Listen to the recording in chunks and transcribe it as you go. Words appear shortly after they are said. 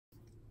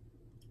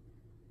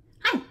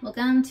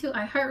welcome to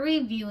iHeart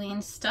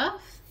Reviewing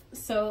Stuff.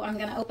 So I'm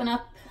gonna open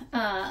up,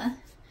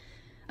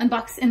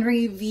 unbox and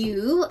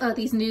review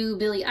these new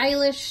Billie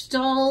Eilish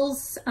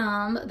dolls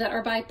that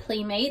are by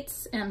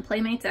Playmates, and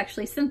Playmates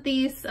actually sent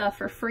these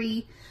for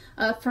free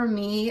for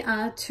me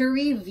to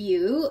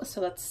review.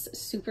 So that's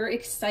super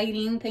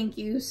exciting. Thank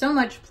you so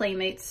much,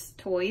 Playmates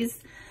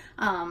Toys.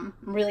 I'm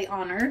really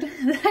honored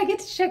that I get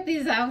to check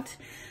these out.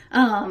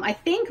 I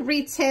think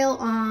retail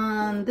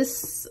on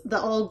this,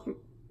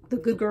 the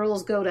Good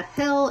Girls Go to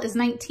Hell, is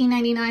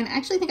 $19.99. I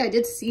actually think I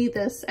did see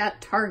this at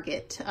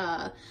Target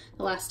the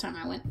last time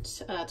I went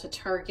to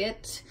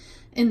Target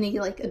in the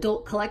like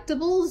adult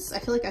collectibles. I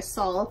feel like I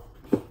saw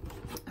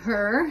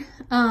her.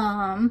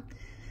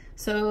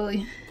 So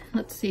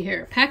let's see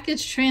here.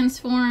 Package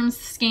transforms,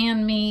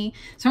 scan me.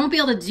 So I won't be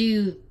able to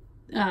do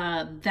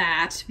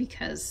that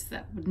because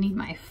that would need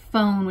my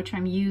phone, which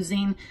I'm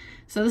using.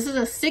 So this is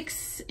a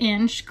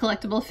 6-inch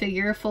collectible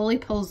figure, fully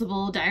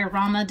posable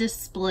diorama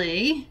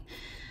display.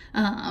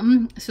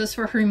 So it's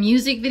for her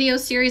music video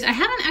series. I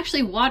haven't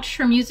actually watched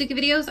her music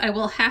videos. I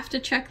will have to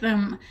check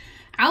them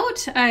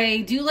out.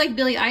 I do like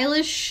Billie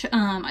Eilish.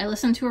 I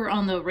listen to her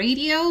on the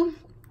radio,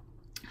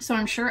 so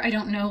I'm sure I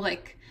don't know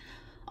like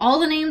all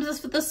the names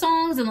of the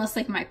songs unless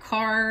like my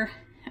car,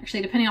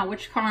 actually depending on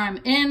which car I'm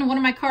in, one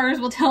of my cars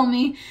will tell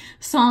me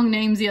song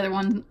names, the other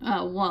one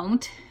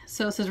won't.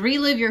 So it says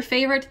relive your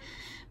favorite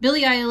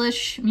Billie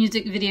Eilish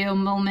music video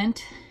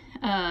moment.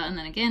 And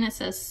then again it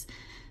says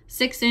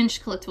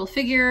 6-inch collectible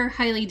figure,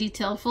 highly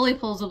detailed, fully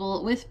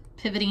posable with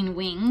pivoting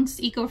wings,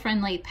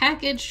 eco-friendly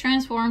package,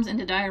 transforms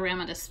into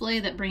diorama display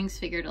that brings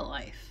figure to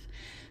life.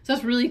 So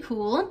that's really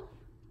cool.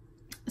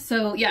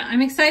 So yeah,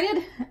 I'm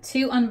excited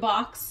to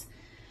unbox.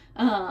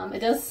 It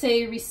does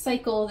say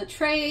recycle the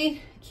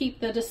tray, keep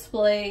the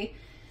display.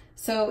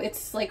 So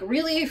it's like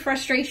really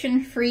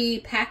frustration-free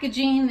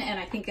packaging, and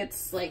I think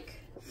it's like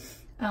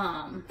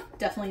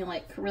definitely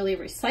like really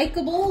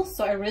recyclable.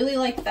 So I really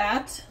like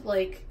that.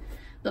 Like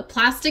the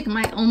plastic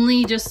might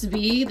only just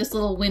be this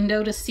little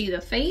window to see the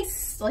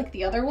face like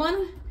the other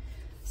one.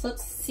 So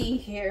let's see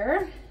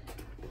here.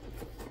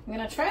 I'm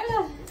gonna try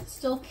to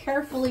still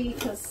carefully,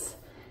 because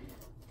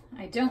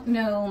I don't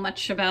know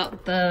much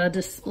about the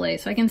display.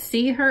 So I can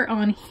see her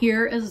on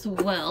here as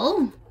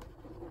well.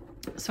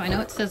 So I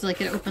know it says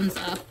like it opens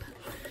up.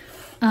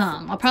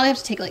 I'll probably have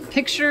to take like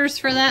pictures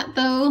for that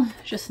though,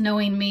 just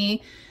knowing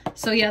me.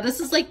 So yeah, this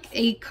is like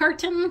a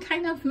carton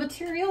kind of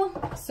material.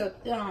 So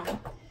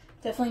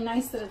definitely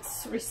nice that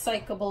it's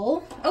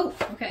recyclable. Oh,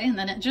 okay, and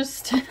then it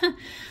just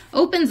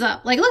opens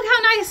up. Like, look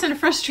how nice and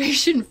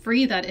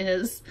frustration-free that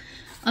is.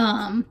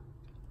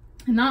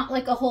 Not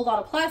like a whole lot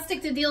of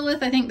plastic to deal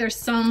with. I think there's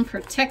some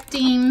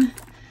protecting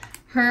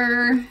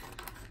her.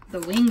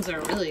 The wings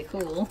are really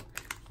cool.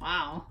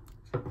 Wow.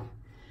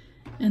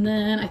 And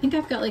then I think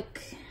I've got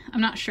like,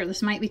 I'm not sure,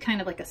 this might be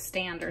kind of like a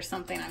stand or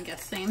something, I'm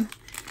guessing.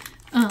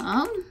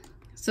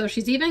 So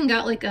she's even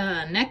got like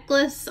a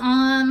necklace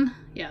on.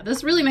 Yeah,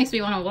 this really makes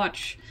me want to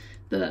watch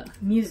the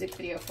music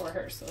video for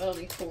her, so that'll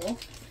be cool.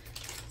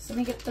 So let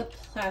me get the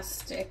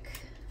plastic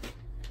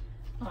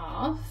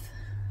off.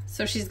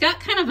 So she's got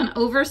kind of an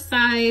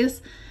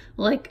oversized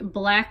like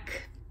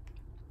black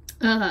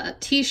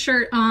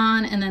t-shirt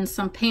on, and then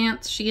some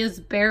pants. She is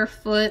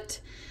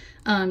barefoot.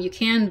 You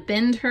can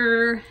bend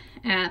her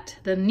at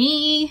the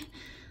knee.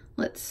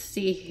 Let's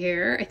see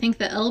here. I think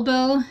the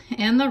elbow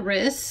and the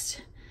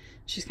wrist.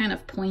 She's kind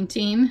of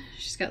pointing.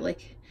 She's got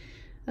like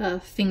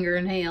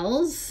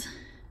fingernails.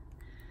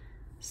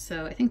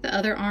 So I think the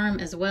other arm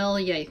as well.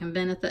 Yeah, you can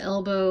bend at the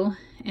elbow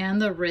and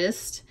the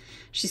wrist.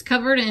 She's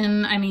covered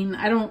in, I mean,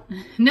 I don't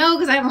know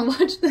because I haven't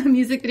watched the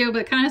music video,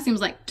 but it kind of seems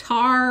like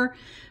tar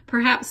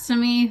perhaps to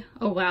me.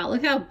 Oh wow,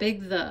 look how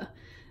big the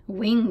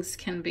wings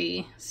can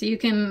be. So you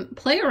can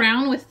play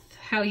around with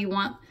how you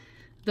want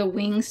the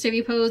wings to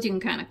be posed. You can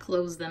kind of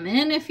close them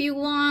in if you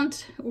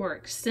want, or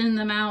extend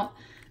them out.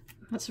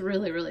 That's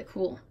really, really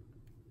cool.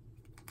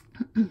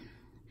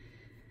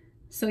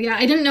 So yeah,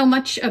 I didn't know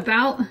much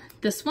about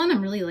this one.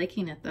 I'm really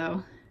liking it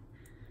though.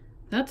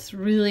 That's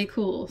really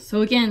cool.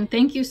 So again,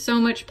 thank you so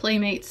much,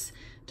 Playmates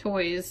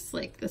Toys.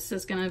 Like, this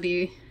is gonna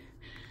be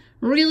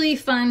really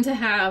fun to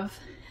have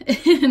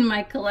in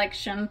my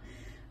collection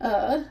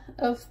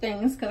of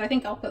things, because I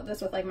think I'll put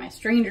this with like my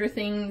Stranger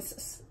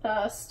Things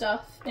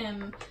stuff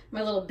and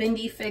my little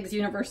Bendy Figs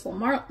Universal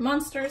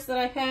Monsters that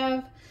I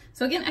have.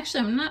 So again,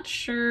 actually, I'm not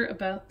sure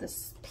about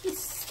this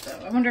piece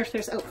though. I wonder if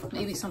there's, oh,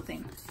 maybe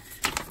something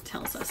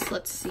tells us.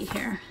 Let's see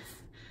here.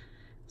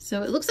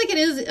 So it looks like it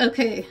is,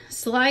 okay,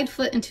 slide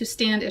foot into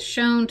stand as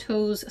shown,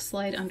 toes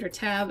slide under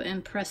tab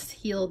and press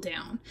heel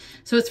down.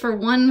 So it's for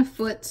one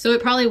foot, so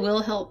it probably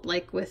will help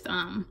like with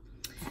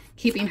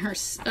keeping her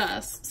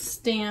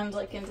stand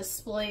like and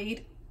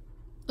displayed.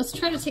 Let's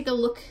try to take a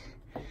look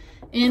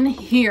in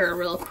here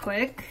real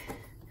quick,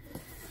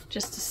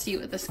 just to see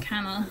what this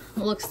kind of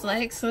looks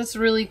like. So it's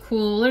really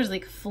cool. There's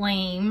like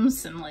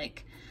flames and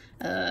like,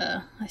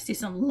 I see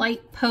some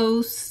light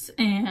posts,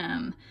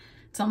 and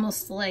it's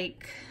almost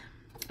like,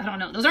 I don't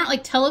know, those aren't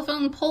like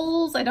telephone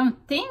poles, I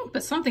don't think,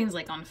 but something's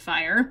like on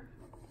fire.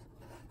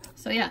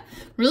 So yeah,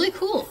 really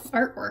cool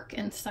artwork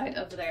inside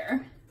of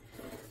there.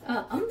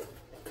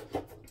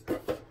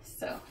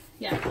 So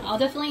yeah, I'll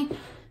definitely,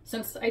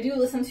 since I do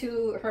listen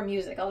to her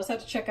music, I'll just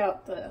have to check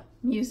out the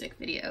music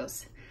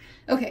videos.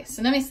 Okay,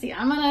 so let me see.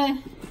 I'm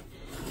gonna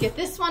get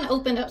this one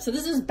opened up. So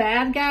this is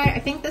Bad Guy. I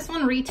think this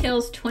one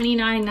retails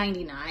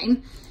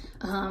 $29.99.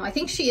 I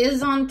think she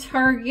is on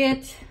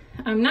Target.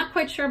 I'm not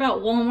quite sure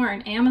about Walmart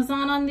and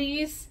Amazon on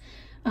these,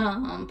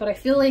 but I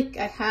feel like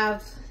I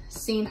have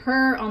seen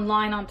her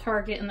online on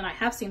Target, and then I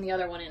have seen the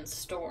other one in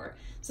store.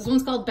 So this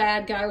one's called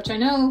Bad Guy, which I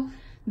know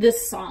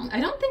this song. I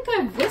don't think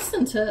I've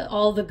listened to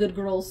All the Good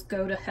Girls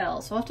Go to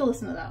Hell, so I'll have to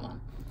listen to that one.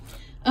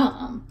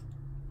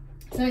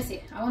 So let me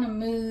see. I want to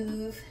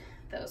move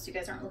those so you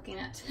guys aren't looking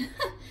at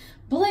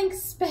blank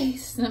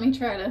space. Let me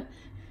try to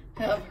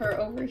have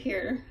her over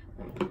here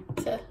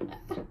to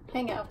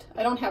hang out.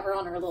 I don't have her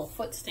on her little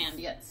foot stand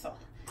yet, so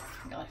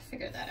I gotta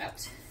figure that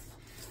out.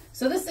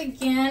 So this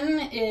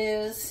again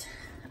is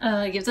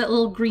gives that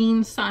little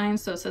green sign,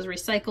 so it says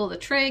recycle the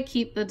tray,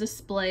 keep the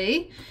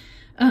display.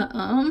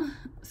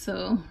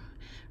 So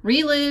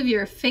relive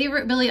your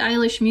favorite Billie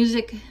Eilish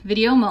music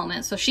video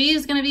moment. So she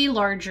is going to be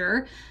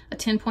larger, a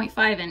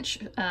 10.5 inch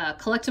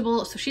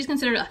collectible. So she's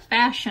considered a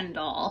fashion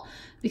doll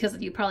because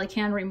you probably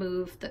can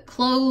remove the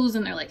clothes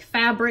and they're like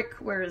fabric,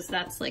 whereas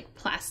that's like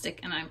plastic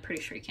and I'm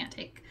pretty sure you can't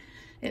take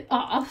it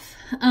off.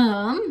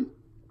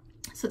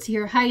 So it's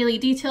here, highly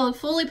detailed,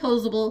 fully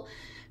posable,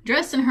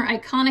 dressed in her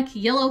iconic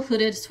yellow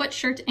hooded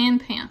sweatshirt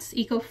and pants.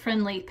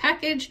 Eco-friendly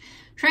package,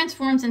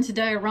 transforms into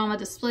diorama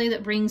display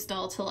that brings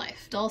doll to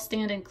life. Doll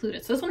stand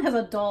included. So this one has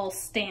a doll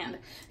stand.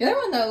 The other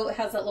one though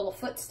has that little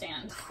foot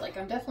stand. Like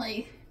I'm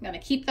definitely gonna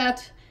keep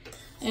that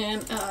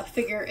and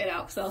figure it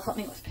out because that'll help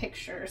me with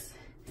pictures.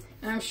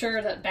 And I'm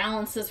sure that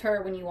balances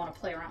her when you want to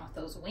play around with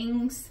those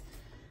wings.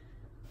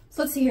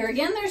 So let's see here.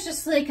 Again, there's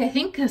just like, I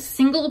think a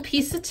single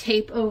piece of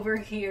tape over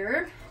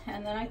here.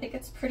 And then I think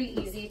it's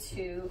pretty easy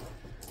to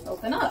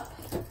open up.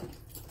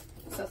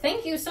 So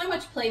thank you so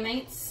much,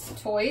 Playmates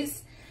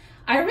Toys.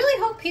 I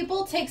really hope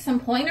people take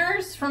some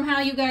pointers from how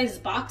you guys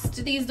boxed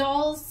these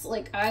dolls.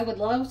 Like I would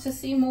love to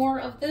see more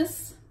of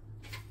this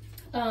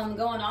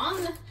going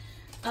on.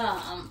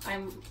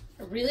 I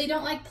really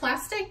don't like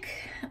plastic.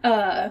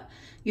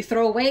 You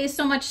throw away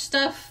so much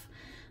stuff.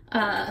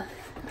 I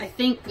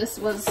think this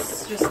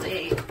was just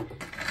a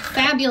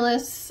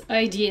fabulous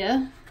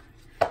idea.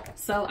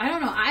 So I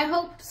don't know, I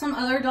hope some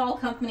other doll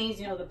companies,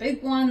 you know, the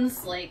big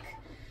ones like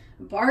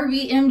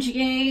Barbie,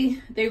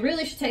 MGA, they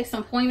really should take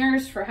some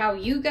pointers for how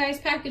you guys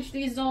package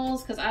these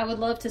dolls, because I would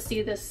love to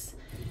see this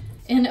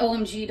in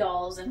OMG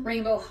dolls and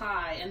Rainbow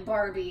High and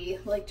Barbie,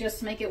 like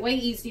just make it way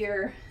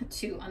easier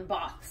to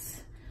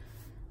unbox.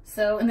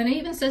 So, and then it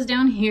even says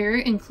down here,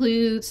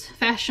 includes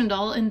fashion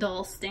doll and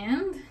doll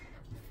stand.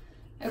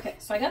 Okay,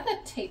 so I got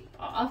that tape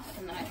off,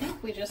 and then I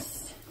think we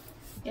just,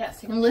 yeah,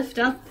 so you can lift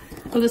up.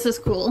 Oh, this is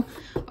cool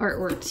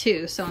artwork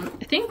too. So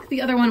I think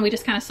the other one, we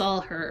just kind of saw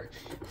her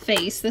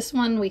face. This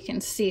one, we can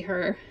see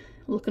her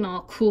looking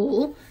all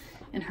cool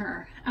in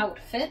her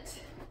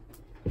outfit.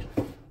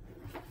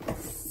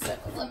 So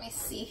let me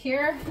see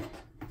here.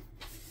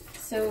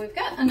 So we've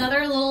got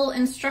another little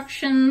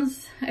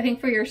instructions, I think,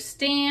 for your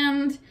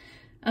stand.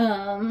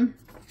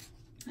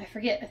 I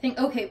forget, I think,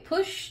 okay,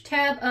 push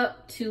tab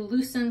up to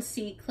loosen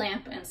C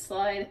clamp and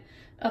slide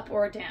up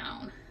or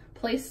down.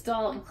 Place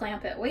doll and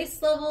clamp at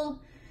waist level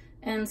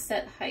and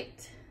set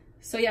height.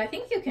 So yeah, I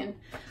think you can,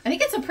 I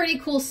think it's a pretty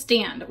cool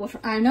stand.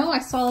 I know I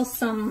saw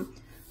some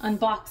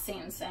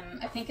unboxings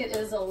and I think it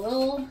is a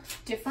little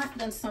different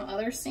than some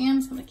other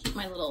stands. I'm gonna keep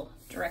my little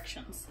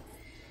directions.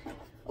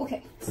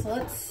 Okay, so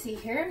let's see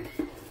here.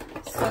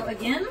 So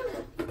again,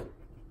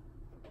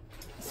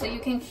 so you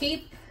can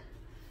keep,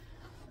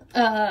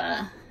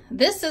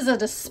 this is a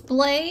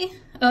display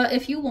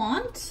if you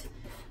want.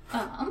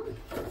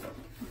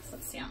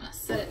 Let's see, I'm gonna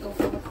set it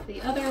over with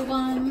the other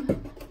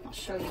one. I'll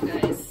show you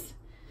guys.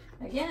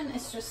 Again,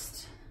 it's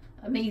just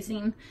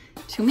amazing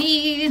to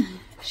me.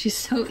 She's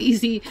so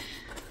easy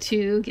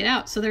to get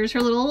out. So there's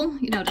her little,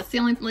 you know, just the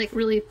only like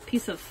really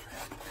piece of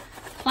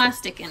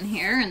plastic in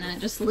here, and then it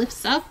just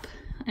lifts up,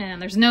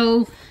 and there's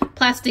no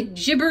plastic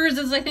gibbers,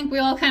 as I think we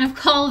all kind of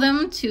call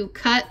them, to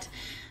cut.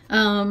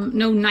 No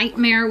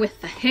nightmare with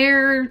the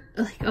hair.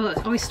 Like, oh,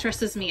 it always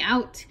stresses me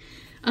out.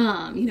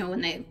 You know,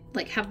 when they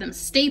like have them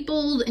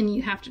stapled and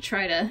you have to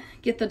try to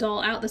get the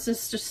doll out. This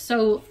is just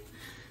so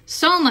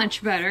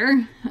much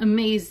better.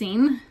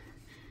 Amazing.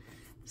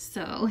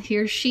 So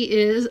here she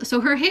is. So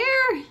her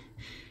hair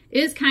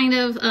is kind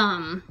of,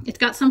 it's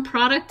got some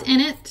product in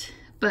it,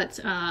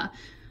 but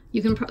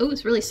you can, oh,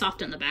 it's really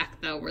soft in the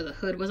back though, where the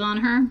hood was on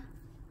her.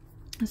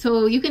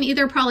 So you can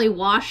either probably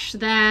wash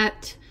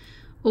that,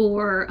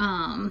 or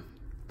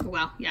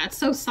well, yeah, it's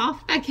so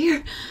soft back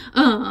here.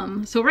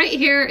 So right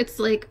here, it's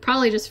like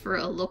probably just for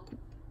a look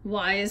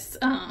wise,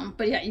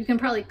 but yeah, you can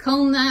probably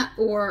comb that,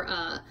 or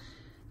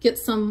get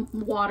some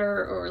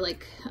water, or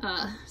like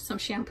some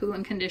shampoo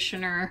and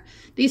conditioner,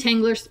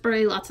 detangler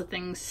spray, lots of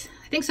things.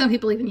 I think some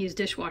people even use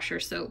dishwasher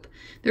soap.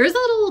 There is a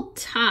little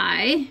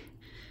tie,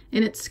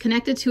 and it's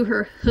connected to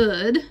her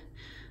hood.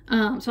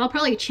 So I'll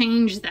probably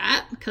change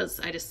that because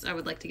I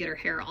would like to get her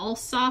hair all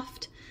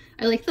soft.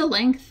 I like the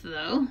length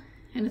though,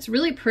 and it's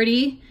really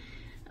pretty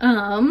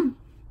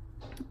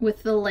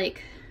with the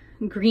like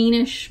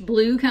greenish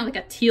blue, kind of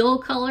like a teal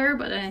color,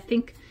 but I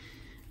think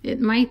it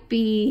might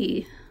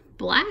be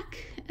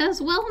black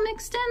as well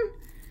mixed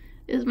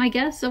in, is my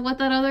guess of what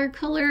that other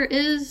color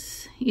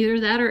is. Either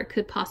that or it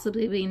could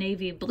possibly be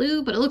navy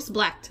blue, but it looks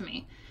black to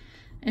me.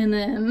 And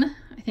then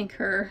I think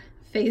her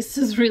face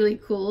is really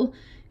cool.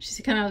 She's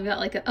kind of got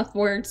like an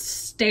upward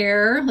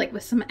stare, like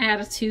with some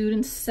attitude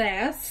and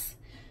sass.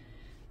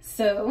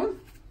 So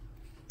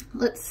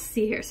let's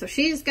see here. So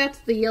she's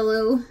got the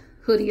yellow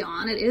hoodie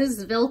on. It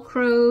is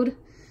Velcroed.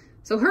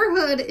 So her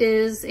hood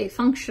is a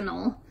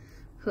functional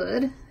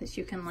hood that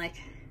you can like,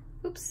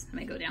 oops, let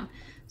me go down.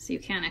 So you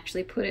can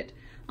actually put it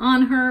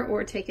on her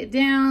or take it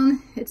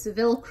down. It's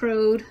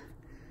Velcroed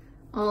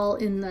all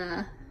in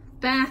the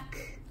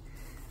back.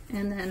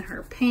 And then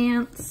her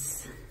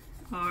pants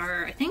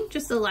are, I think,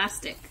 just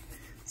elastic.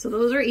 So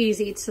those are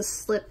easy to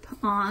slip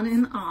on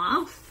and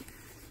off.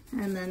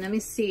 And then let me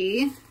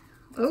see.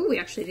 Oh, we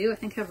actually do, I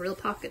think, have real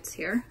pockets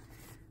here.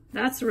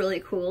 That's really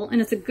cool.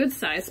 And it's a good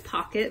size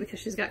pocket because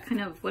she's got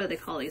kind of, what do they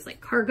call these?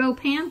 Like cargo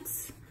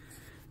pants.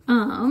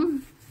 Yeah,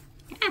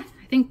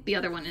 I think the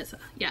other one is,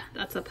 yeah,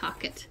 that's a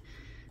pocket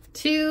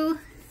too.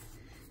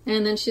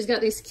 And then she's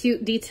got these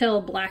cute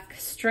detail black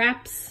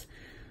straps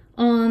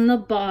on the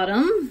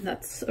bottom.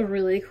 That's a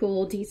really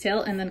cool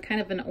detail. And then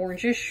kind of an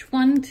orangish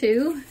one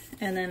too.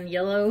 And then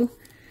yellow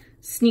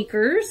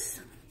sneakers,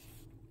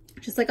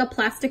 just like a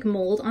plastic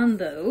mold on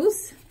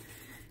those.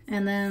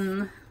 And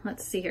then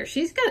let's see here.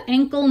 She's got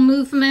ankle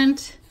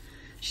movement.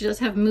 She does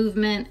have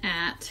movement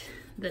at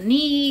the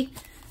knee.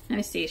 Let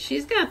me see.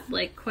 She's got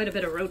like quite a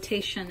bit of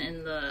rotation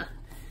in the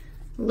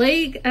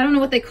leg. I don't know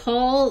what they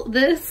call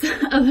this.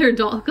 Other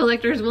doll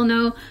collectors will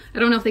know. I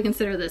don't know if they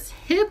consider this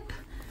hip,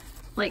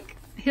 like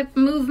hip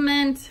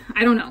movement.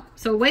 I don't know.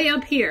 So way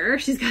up here,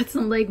 she's got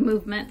some leg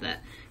movement that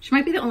she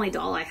might be the only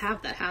doll I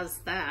have that has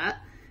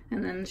that.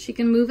 And then she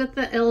can move at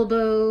the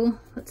elbow.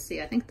 Let's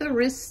see. I think the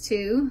wrist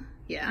too.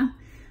 Yeah.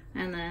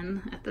 And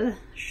then at the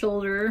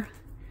shoulder,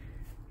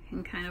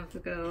 can kind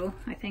of go,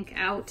 I think,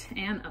 out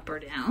and up or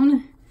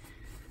down.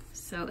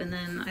 So, and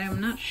then I'm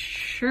not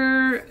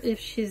sure if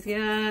she's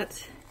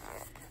got,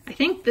 I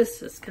think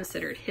this is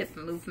considered hip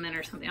movement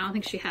or something. I don't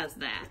think she has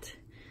that.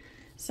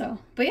 So,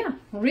 but yeah,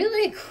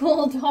 really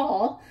cool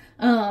doll.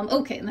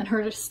 Okay, and then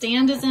her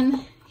stand is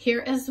in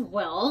here as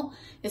well.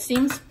 It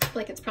seems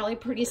like it's probably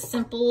pretty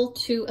simple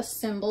to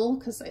assemble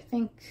because I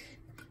think,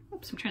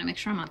 oops, I'm trying to make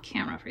sure I'm on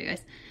camera for you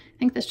guys. I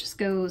think this just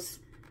goes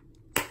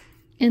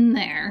in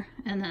there,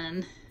 and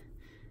then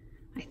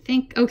I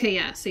think, okay,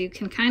 yeah, so you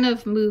can kind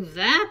of move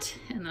that,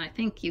 and then I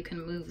think you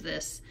can move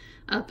this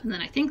up, and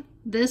then I think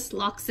this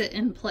locks it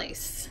in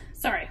place.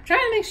 Sorry, I'm trying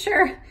to make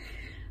sure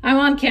I'm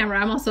on camera.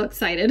 I'm also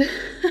excited.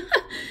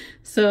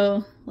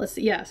 So let's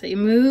see, yeah, so you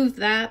move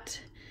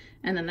that,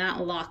 and then that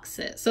locks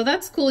it. So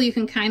that's cool. You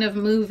can kind of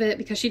move it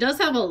because she does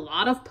have a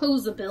lot of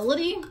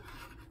posability,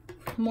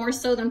 more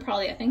so than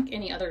probably, I think,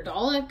 any other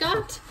doll I've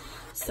got.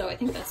 So I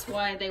think that's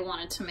why they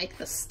wanted to make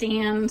the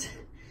stand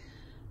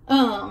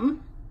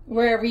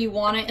wherever you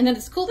want it. And then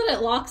it's cool that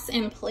it locks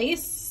in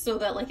place so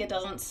that like it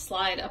doesn't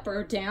slide up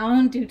or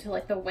down due to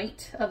like the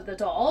weight of the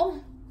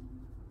doll.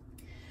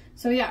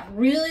 So yeah,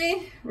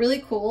 really, really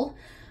cool.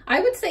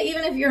 I would say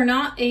even if you're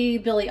not a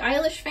Billie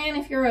Eilish fan,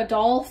 if you're a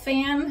doll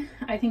fan,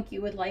 I think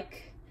you would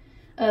like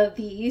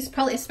these,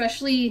 probably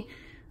especially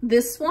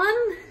this one.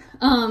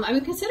 I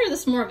would consider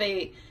this more of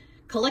a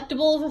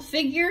collectible of a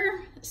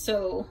figure.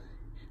 So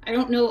I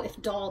don't know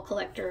if doll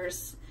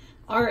collectors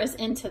are as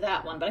into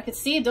that one, but I could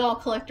see doll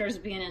collectors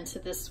being into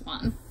this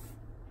one.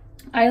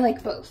 I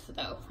like both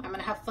though. I'm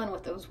gonna have fun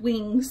with those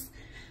wings.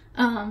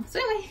 So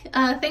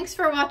anyway, thanks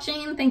for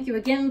watching. Thank you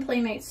again,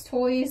 Playmates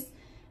Toys.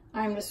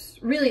 I'm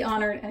just really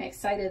honored and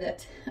excited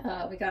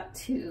that we got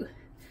to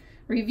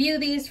review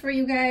these for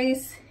you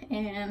guys.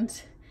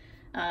 And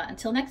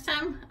until next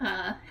time,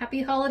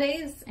 happy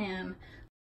holidays and